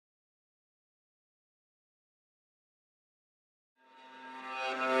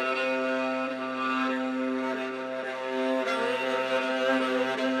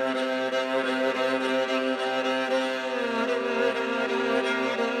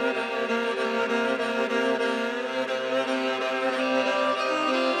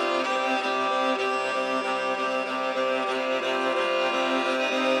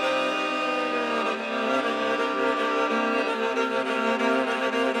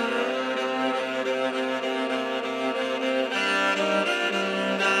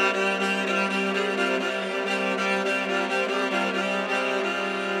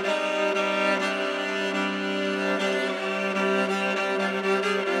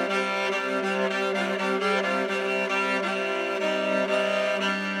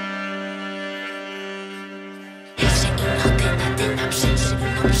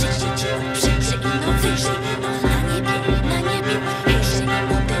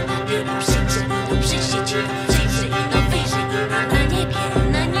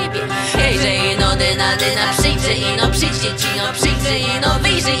dyna, przyjdzie ino, przyjdźcie cino, przyjdzie ino,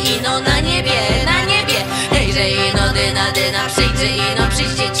 wyjrzyj ino na niebie, na niebie. Hejże ino, dyna, dyna, przyjdzie ino,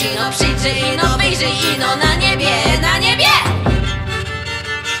 przyjdźcie cino, przyjdzie ino, wyjrzyj ino na niebie, na niebie.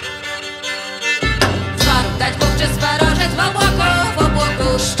 Zwarł dać poprzez warożec w obłoku,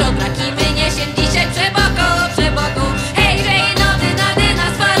 szczodraki wyniesiem dzisiaj przeboku, przeboku. Hejże ino, dyna, dyna,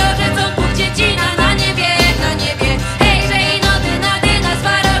 z warożecą Bóg dziecina na niebie, na niebie. Hejże ino, dyna, dyna, z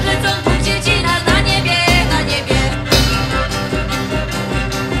warożecą Bóg dziecina na niebie, na niebie.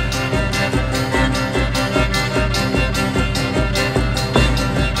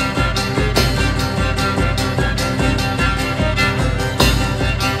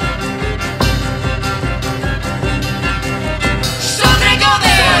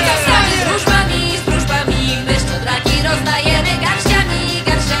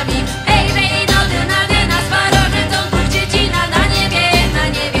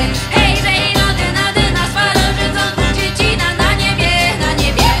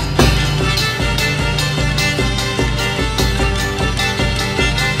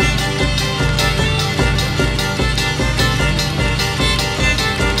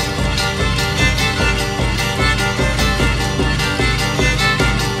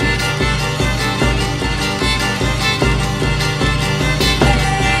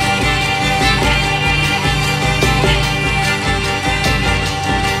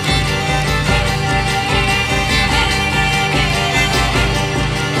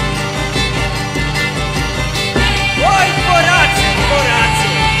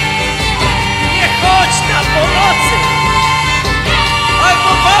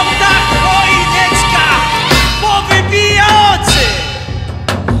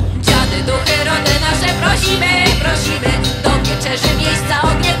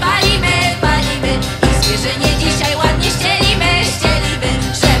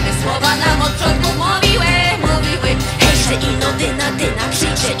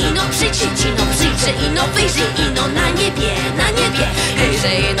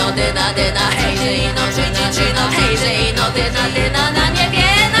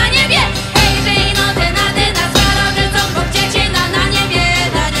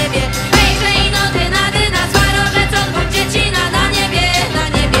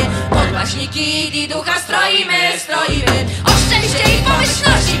 Ducha stroimy, stroimy.